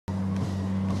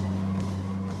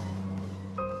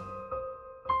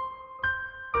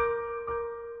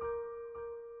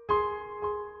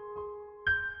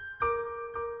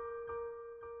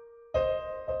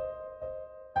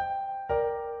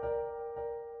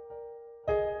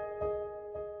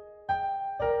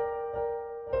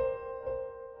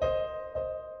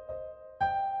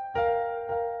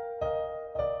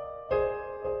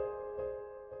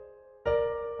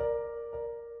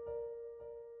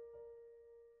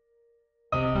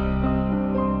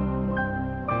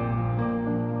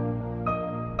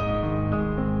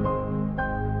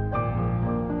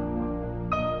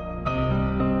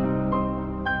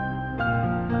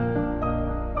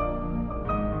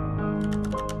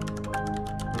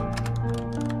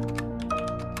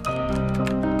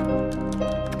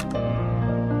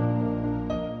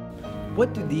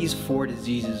What do these four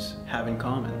diseases have in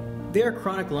common? They are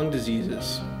chronic lung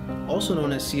diseases, also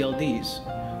known as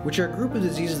CLDs, which are a group of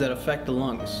diseases that affect the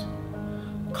lungs.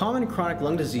 Common chronic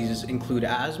lung diseases include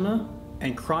asthma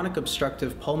and chronic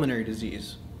obstructive pulmonary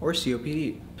disease, or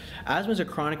COPD. Asthma is a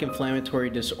chronic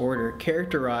inflammatory disorder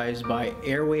characterized by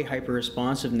airway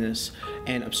hyperresponsiveness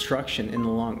and obstruction in the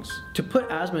lungs. To put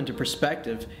asthma into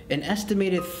perspective, an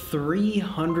estimated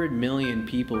 300 million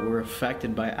people were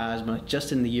affected by asthma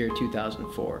just in the year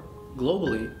 2004.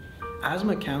 Globally,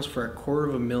 asthma accounts for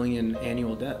 250,000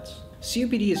 annual deaths.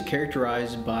 COPD is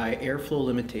characterized by airflow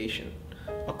limitation.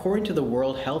 According to the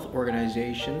World Health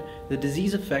Organization, the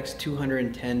disease affects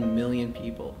 210 million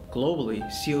people. Globally,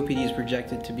 COPD is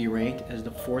projected to be ranked as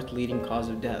the fourth leading cause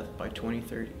of death by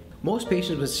 2030. Most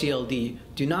patients with CLD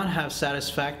do not have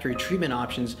satisfactory treatment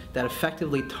options that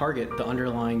effectively target the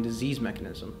underlying disease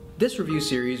mechanism. This review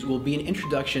series will be an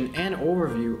introduction and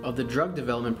overview of the drug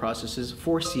development processes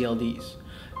for CLDs.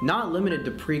 Not limited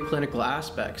to preclinical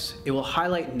aspects, it will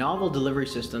highlight novel delivery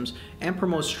systems and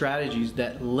promote strategies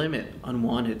that limit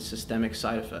unwanted systemic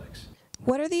side effects.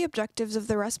 What are the objectives of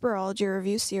the Respirology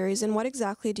review series, and what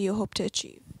exactly do you hope to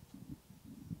achieve?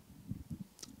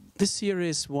 This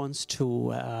series wants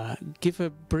to give a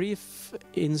brief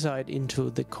insight into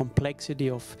the complexity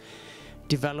of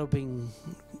developing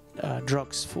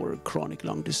drugs for chronic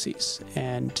lung disease.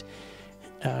 And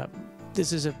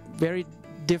this is a very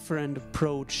different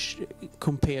approach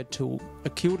compared to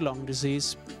acute lung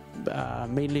disease,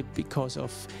 mainly because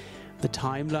of the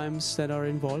timelines that are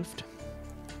involved.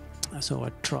 So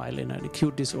a trial in an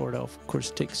acute disorder, of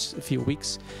course, takes a few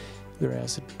weeks,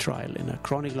 whereas a trial in a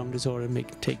chronic lung disorder may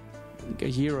take a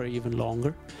year or even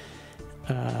longer.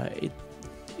 It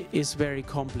is very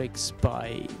complex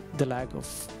by the lack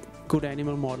of good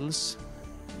animal models,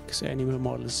 because animal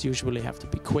models usually have to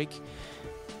be quick,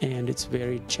 and it's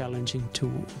very challenging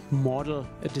to model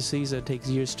a disease that takes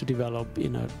years to develop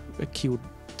in an acute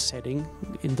setting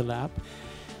in the lab.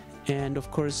 And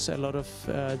of course, a lot of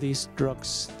these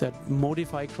drugs that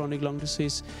modify chronic lung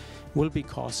disease will be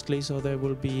costly, so there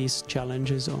will be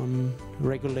challenges on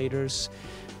regulators.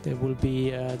 There will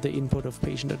be the input of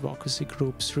patient advocacy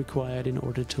groups required in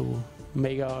order to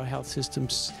make our health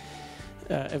systems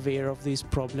aware of these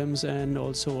problems and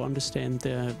also understand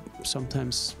the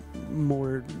sometimes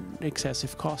more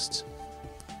excessive costs.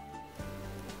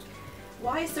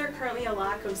 Why is there currently a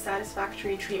lack of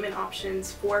satisfactory treatment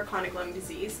options for chronic lung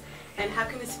disease, and how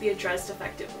can this be addressed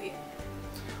effectively?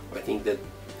 I think that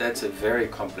that's a very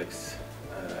complex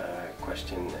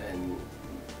question, and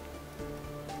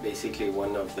basically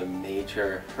one of the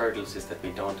major hurdles is that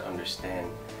we don't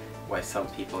understand why some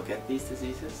people get these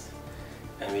diseases,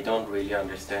 and we don't really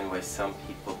understand why some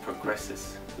people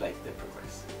progresses like they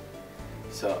progress.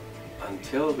 So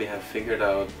until we have figured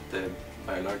out the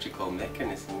biological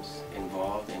mechanisms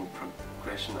involved in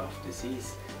progression of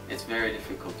disease, it's very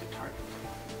difficult to target.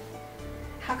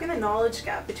 How can the knowledge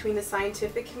gap between the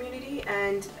scientific community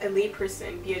and a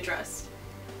layperson be addressed?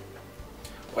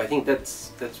 Well, I think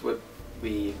that's what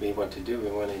we want to do.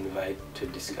 We want to invite to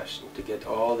discussion, to get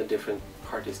all the different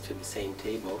parties to the same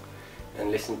table and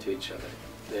listen to each other.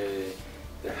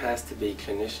 There has to be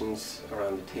clinicians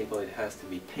around the table, it has to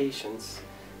be patients,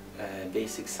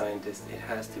 basic scientists, it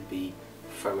has to be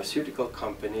pharmaceutical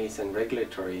companies and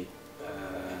regulatory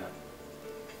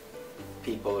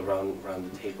people around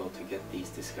the table to get these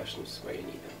discussions where you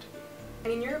need them to be.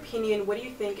 And in your opinion, what do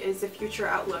you think is the future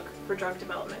outlook for drug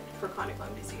development for chronic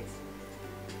lung disease?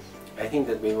 I think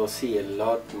that we will see a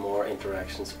lot more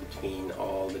interactions between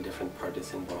all the different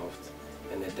parties involved,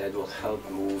 and that will help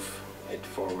move it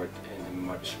forward in a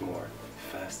much more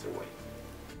faster way.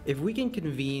 If we can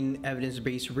convene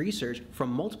evidence-based research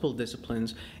from multiple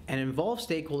disciplines and involve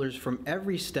stakeholders from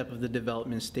every step of the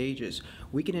development stages,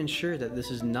 we can ensure that this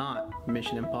is not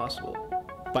mission impossible.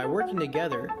 By working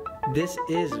together, this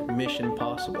is mission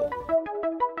possible.